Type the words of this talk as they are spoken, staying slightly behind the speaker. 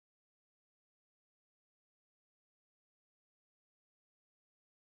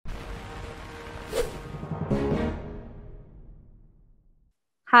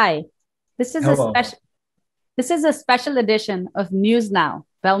Hi, this is a Hello. special this is a special edition of News Now,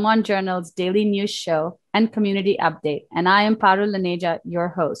 Belmont Journal's daily news show and community update, and I am Parul Aneja, your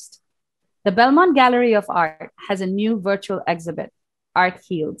host. The Belmont Gallery of Art has a new virtual exhibit, Art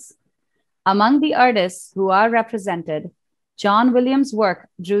Heals. Among the artists who are represented, John Williams' work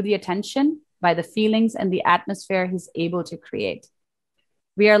drew the attention by the feelings and the atmosphere he's able to create.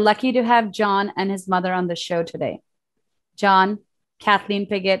 We are lucky to have John and his mother on the show today. John, Kathleen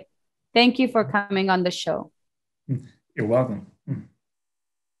Piggott, thank you for coming on the show. You're welcome.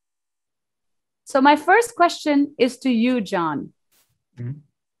 So, my first question is to you, John. Mhm.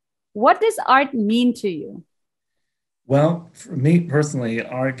 What does art mean to you? Well, for me personally,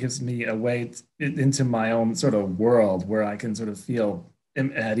 art gives me a way into my own sort of world where I can sort of feel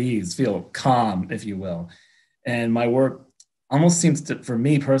at ease, feel calm, if you will. And my work almost seems to, for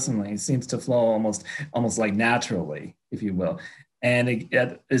me personally, seems to flow almost like naturally, if you will. And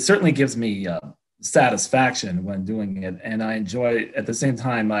it certainly gives me satisfaction when doing it. And I enjoy, at the same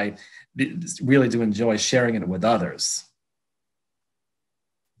time, really do enjoy sharing it with others.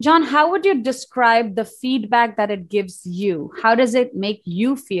 John, how would you describe the feedback that it gives you? How does it make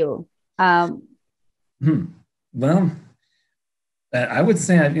you feel? Um, Hmm. Well, I would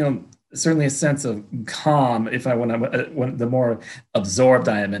say, certainly a sense of calm if when the more absorbed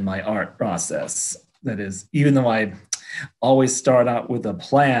I am in my art process. That is, even though I always start out with a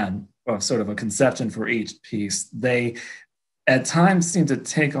plan or sort of a conception for each piece, they at times seem to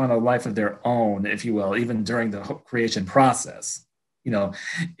take on a life of their own, if you will, even during the creation process. You know,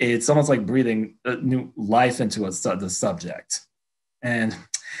 it's almost like breathing a new life into the subject. And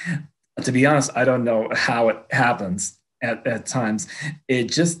to be honest, I don't know how it happens at times.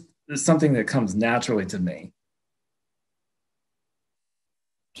 It just is something that comes naturally to me.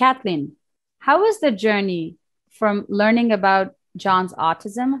 Kathleen, how was the journey from learning about John's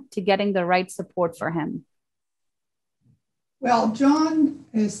autism to getting the right support for him? Well, John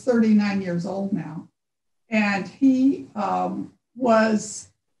is 39 years old now, and he arrived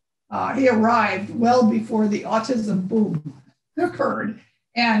well before the autism boom occurred.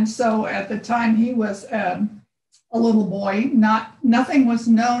 And so at the time he was a little boy, nothing was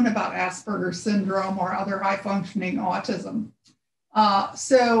known about Asperger's syndrome or other high functioning autism.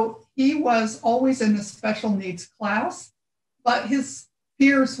 So he was always in a special needs class, but his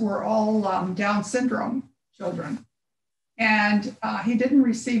peers were all Down syndrome children. And he didn't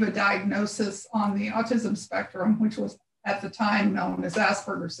receive a diagnosis on the autism spectrum, which was at the time known as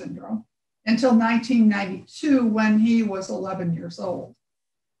Asperger's syndrome, until 1992 when he was 11 years old.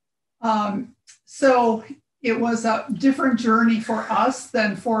 So it was a different journey for us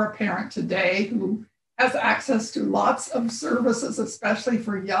than for a parent today who has access to lots of services, especially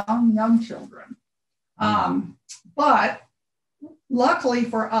for young children. But luckily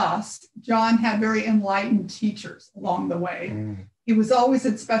for us, John had very enlightened teachers along the way. He was always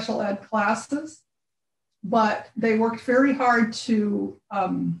in special ed classes, but they worked very hard to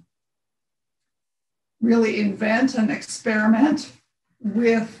really invent and experiment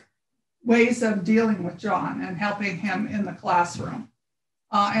with ways of dealing with John and helping him in the classroom.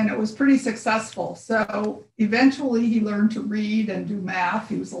 And it was pretty successful. So eventually he learned to read and do math.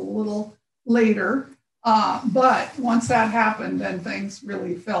 He was a little later, but once that happened, then things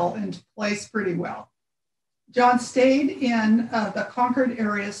really fell into place pretty well. John stayed in the Concord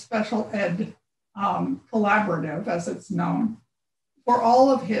Area Special Ed Collaborative, as it's known, for all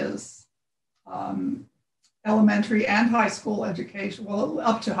of his elementary and high school education, well,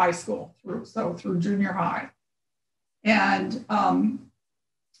 up to high school, through junior high. And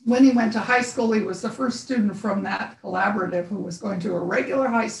when he went to high school, he was the first student from that collaborative who was going to a regular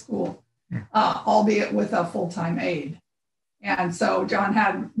high school, albeit with a full-time aide. And so John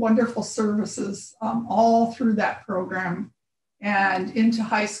had wonderful services all through that program and into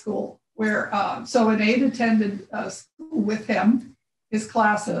high school, where so an aide attended school with him, his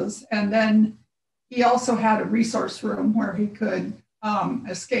classes, and then he also had a resource room where he could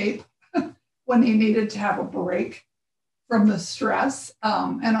escape when he needed to have a break from the stress,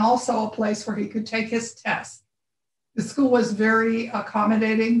 and also a place where he could take his tests. The school was very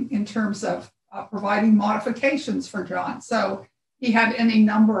accommodating in terms of providing modifications for John. So he had any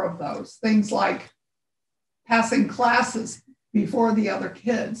number of those, things like passing classes before the other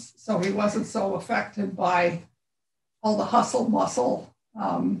kids, so he wasn't so affected by all the hustle bustle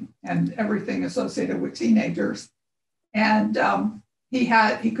and everything associated with teenagers. And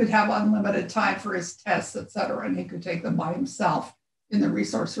he could have unlimited time for his tests, et cetera, and he could take them by himself in the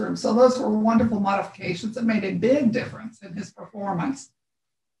resource room. So those were wonderful modifications that made a big difference in his performance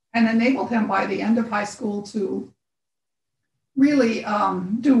and enabled him by the end of high school to really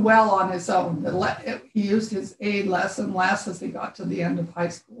do well on his own. He used his aid less and less as he got to the end of high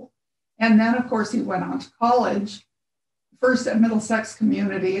school. And then, of course, he went on to college, first at Middlesex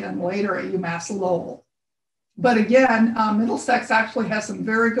Community and later at UMass Lowell. But again, Middlesex actually has some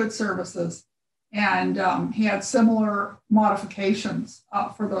very good services, and he had similar modifications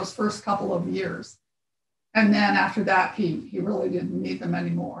for those first couple of years. And then after that, he really didn't need them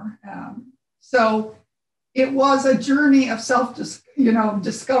anymore. So it was a journey of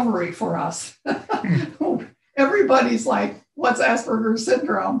discovery for us. Everybody's like, what's Asperger's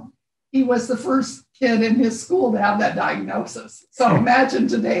syndrome? He was the first kid in his school to have that diagnosis. So imagine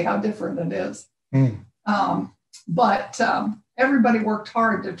today how different it is. But everybody worked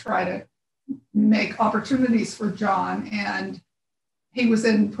hard to try to make opportunities for John. And he was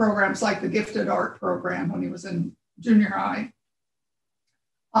in programs like the Gifted Art program when he was in junior high.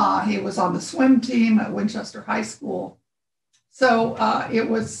 He was on the swim team at Winchester High School. So it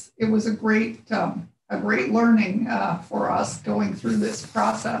was a great learning for us going through this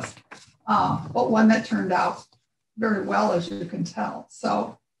process, but one that turned out very well, as you can tell.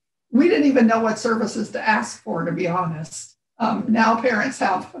 So we didn't even know what services to ask for, to be honest. Now parents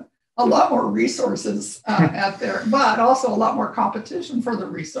have a lot more resources out there, but also a lot more competition for the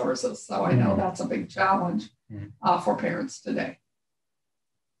resources. So I know that's a big challenge for parents today.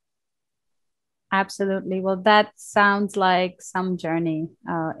 Absolutely. Well, that sounds like some journey,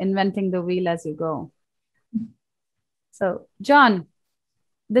 inventing the wheel as you go. So, John,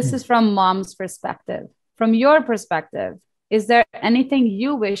 this is from mom's perspective. From your perspective, is there anything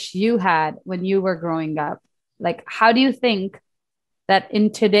you wish you had when you were growing up? Like, how do you think that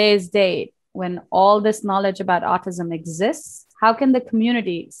in today's date, when all this knowledge about autism exists, how can the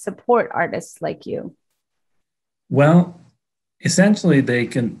community support artists like you? Well, essentially, the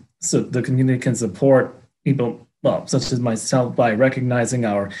community can support people, well, such as myself, by recognizing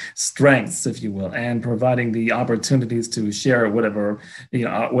our strengths, if you will, and providing the opportunities to share whatever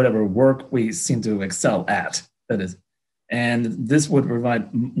work we seem to excel at. That is, and this would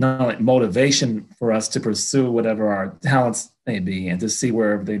provide not only motivation for us to pursue whatever our talents may be, and to see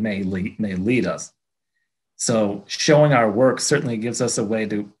where they may lead us. So showing our work certainly gives us a way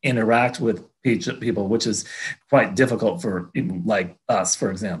to interact with people, which is quite difficult for people like us,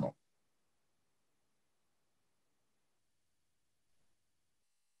 for example.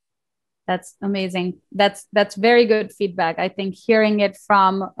 That's amazing. That's very good feedback. I think hearing it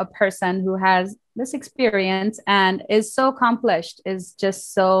from a person who has this experience and is so accomplished is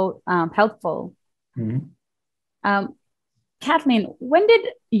just so helpful. Mm-hmm. Kathleen, when did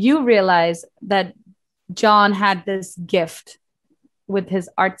you realize that John had this gift with his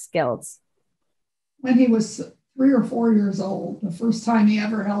art skills? When he was 3 or 4 years old, the first time he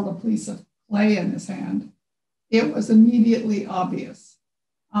ever held a piece of clay in his hand, it was immediately obvious.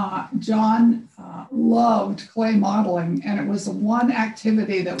 John loved clay modeling, and it was the one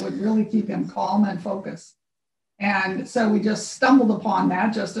activity that would really keep him calm and focused. And so we just stumbled upon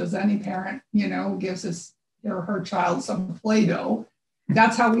that, just as any parent, gives his or her child some Play-Doh.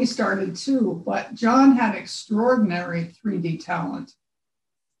 That's how we started too. But John had extraordinary 3D talent.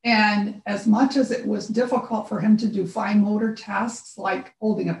 And as much as it was difficult for him to do fine motor tasks like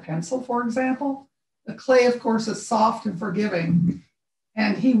holding a pencil, for example, the clay, of course, is soft and forgiving.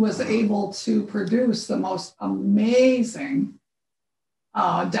 And he was able to produce the most amazing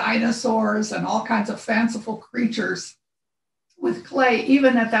dinosaurs and all kinds of fanciful creatures with clay,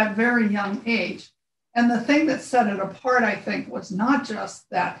 even at that very young age. And the thing that set it apart, I think, was not just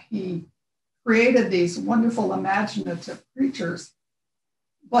that he created these wonderful imaginative creatures,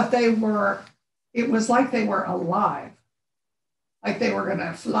 but it was like they were alive, like they were going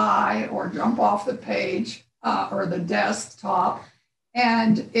to fly or jump off the page or the desktop.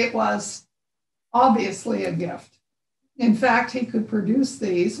 And it was obviously a gift. In fact, he could produce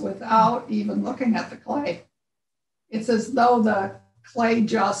these without even looking at the clay. It's as though the clay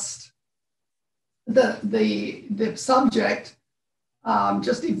just, the subject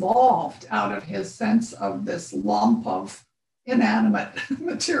just evolved out of his sense of this lump of inanimate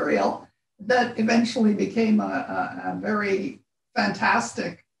material that eventually became a very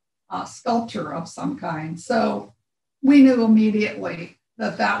fantastic sculpture of some kind. So we knew immediately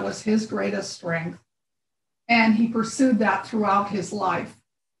that that was his greatest strength. And he pursued that throughout his life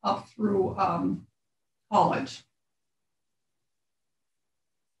up through college.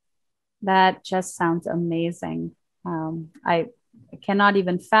 That just sounds amazing. I cannot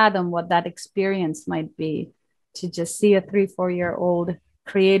even fathom what that experience might be, to just see a 3-4-year-old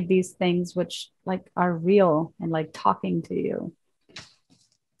create these things which are real and talking to you.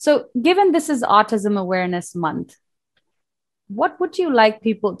 So given this is Autism Awareness Month, what would you like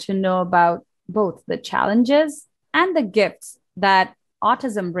people to know about both the challenges and the gifts that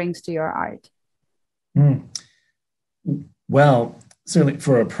autism brings to your art? Mm. Well, certainly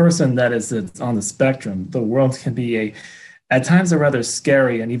for a person that is on the spectrum, the world can be at times a rather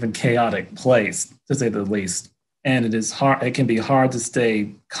scary and even chaotic place, to say the least. And it is hard. It can be hard to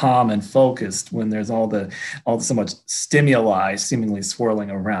stay calm and focused when there's all so much stimuli seemingly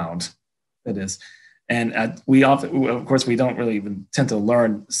swirling around. That is, and we often, of course, we don't really even tend to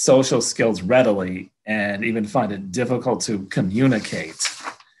learn social skills readily, and even find it difficult to communicate.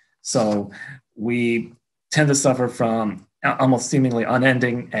 So we tend to suffer from almost seemingly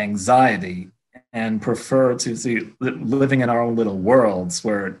unending anxiety and prefer to see living in our own little worlds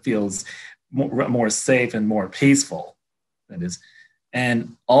where it feels more safe and more peaceful. That is,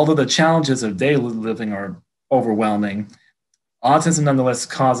 and although the challenges of daily living are overwhelming, autism nonetheless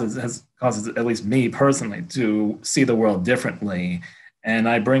causes at least me personally to see the world differently. And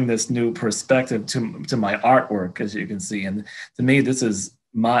I bring this new perspective to my artwork, as you can see. And to me, this is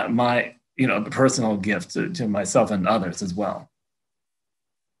my personal gift to myself and others as well.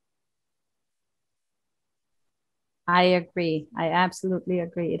 I agree. I absolutely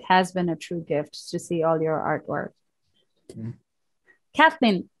agree. It has been a true gift to see all your artwork. Mm-hmm.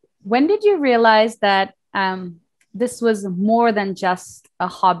 Kathleen, when did you realize that this was more than just a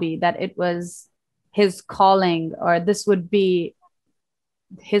hobby, that it was his calling, or this would be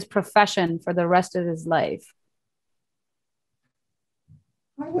his profession for the rest of his life?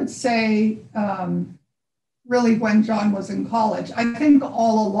 I would say really when John was in college. I think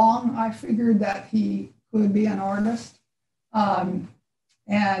all along I figured that he could be an artist. When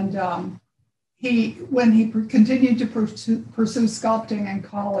he continued to pursue sculpting in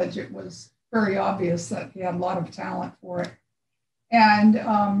college, it was very obvious that he had a lot of talent for it.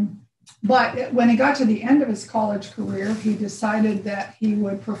 But when he got to the end of his college career, he decided that he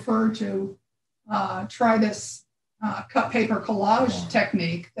would prefer to try this cut paper collage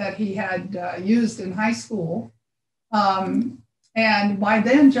technique that he had used in high school. And by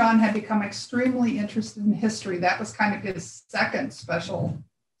then, John had become extremely interested in history. That was kind of his second special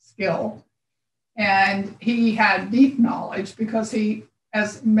skill. And he had deep knowledge because he,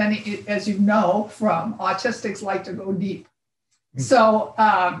 as you know, from autistics like to go deep. So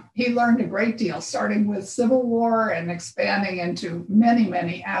he learned a great deal, starting with Civil War and expanding into many,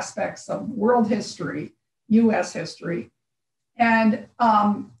 many aspects of world history, US history, and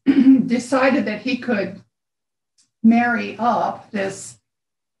decided that he could marry up this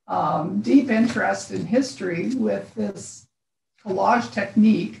deep interest in history with this collage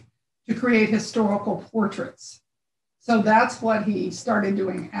technique to create historical portraits. So that's what he started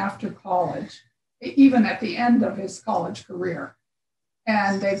doing after college, even at the end of his college career.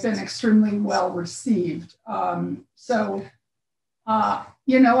 And they've been extremely well received. I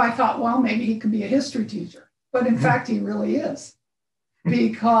thought, well, maybe he could be a history teacher. But in fact, he really is.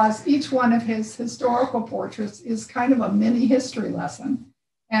 Because each one of his historical portraits is kind of a mini history lesson.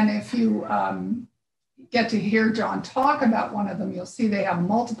 And if you get to hear John talk about one of them, you'll see they have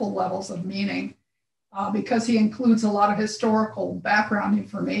multiple levels of meaning because he includes a lot of historical background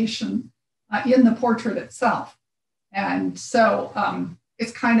information in the portrait itself. And so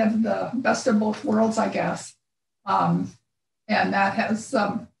it's kind of the best of both worlds, I guess. And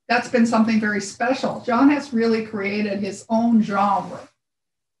that's been something very special. John has really created his own genre.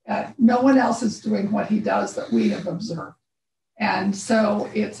 No one else is doing what he does that we have observed. And so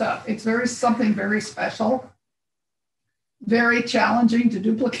it's something very special, very challenging to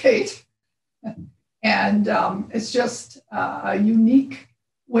duplicate. And it's just a unique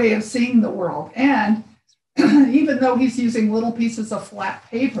way of seeing the world. And even though he's using little pieces of flat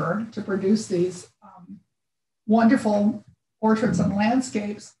paper to produce these wonderful portraits and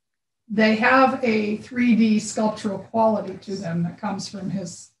landscapes, they have a 3D sculptural quality to them that comes from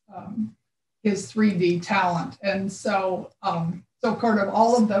his 3D talent. And so kind of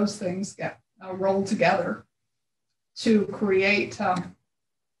all of those things get rolled together to create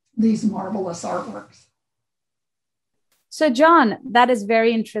these marvelous artworks. So John, that is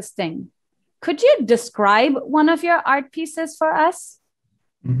very interesting. Could you describe one of your art pieces for us?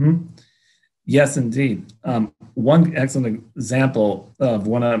 Mm-hmm. Yes, indeed. One excellent example of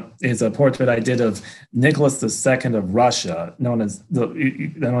is a portrait I did of Nicholas II of Russia, known as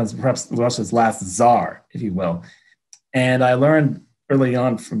perhaps Russia's last Tsar, if you will. And I learned early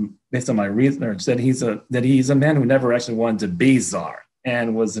on, based on my research, that he's a man who never actually wanted to be Tsar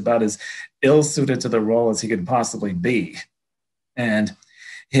and was about as ill-suited to the role as he could possibly be. And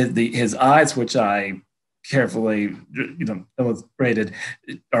his eyes, which I carefully illustrated,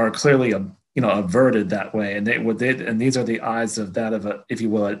 are clearly averted that way. And these are the eyes of that of a, if you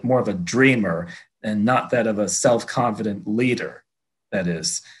will, more of a dreamer and not that of a self-confident leader, that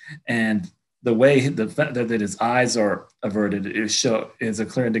is. And the way that his eyes are averted is a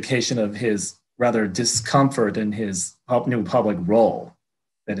clear indication of his rather discomfort in his new public role,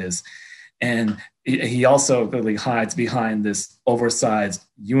 that is. And he also really hides behind this oversized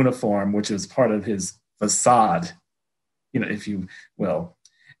uniform, which is part of his facade, if you will.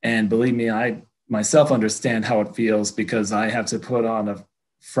 And believe me, I myself understand how it feels because I have to put on a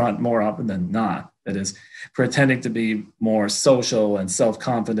front more often than not. That is, pretending to be more social and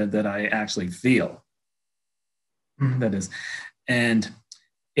self-confident than I actually feel. That is, and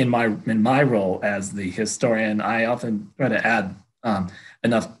in my role as the historian, I often try to add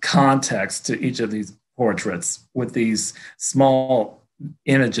enough context to each of these portraits with these small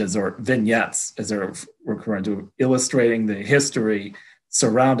images or vignettes, as they're referring to, illustrating the history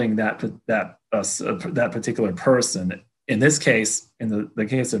surrounding that particular person. In this case, in the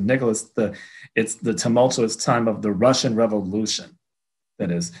case of Nicholas, it's the tumultuous time of the Russian Revolution.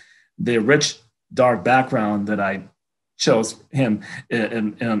 That is, the rich, dark background that I chose him,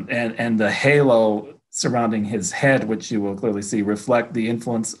 and the halo surrounding his head, which you will clearly see, reflect the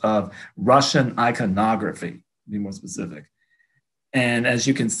influence of Russian iconography, to be more specific. And as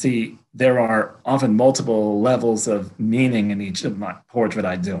you can see, there are often multiple levels of meaning in each of my portrait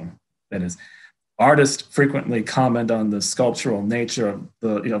I do. That is, artists frequently comment on the sculptural nature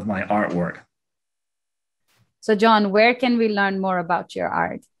of my artwork. So, John, where can we learn more about your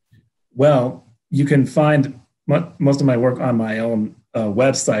art? Well, you can find most of my work on my own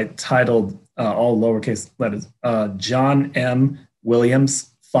website, titled all lowercase letters,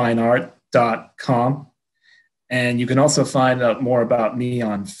 johnmwilliamsfineart.com. And you can also find out more about me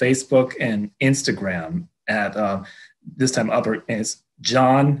on Facebook and Instagram at this time uppercase,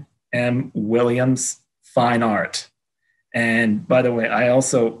 John M. Williams Fine Art. And by the way, I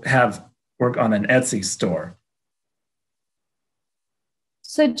also have work on an Etsy store.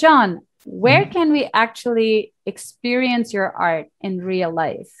 So, John, where can we actually experience your art in real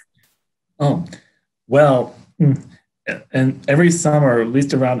life? Oh, well, and every summer, at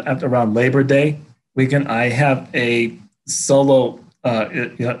least around Labor Day weekend, I have a solo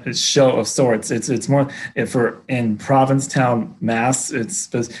show of sorts. It's more in Provincetown, Mass. It's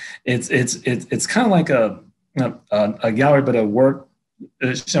kind of like a gallery, but a work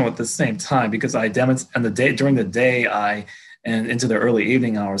show at the same time, because I demonstrate during the day and into the early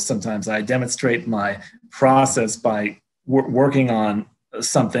evening hours. Sometimes I demonstrate my process by working on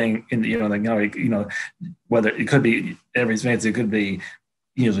something in the gallery. Whether it could be everything fancy, it could be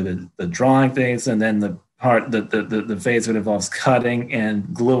usually the drawing things, and then the phase that involves cutting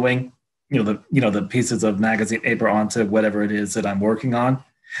and gluing, the pieces of magazine paper onto whatever it is that I'm working on.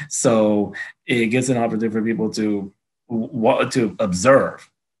 So it gives an opportunity for people to observe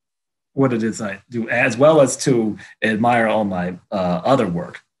what it is I do, as well as to admire all my other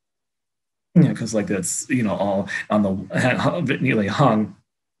work. Because like that's all on the neatly hung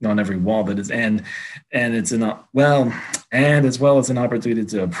on every wall that is, and it's and as well as an opportunity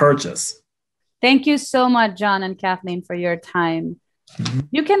to purchase. Thank you so much, John and Kathleen, for your time. Mm-hmm.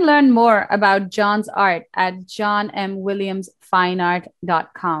 You can learn more about John's art at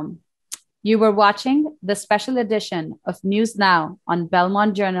johnmwilliamsfineart.com. You were watching the special edition of News Now on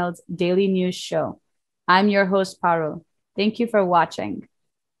Belmont Journal's Daily News Show. I'm your host, Parul. Thank you for watching.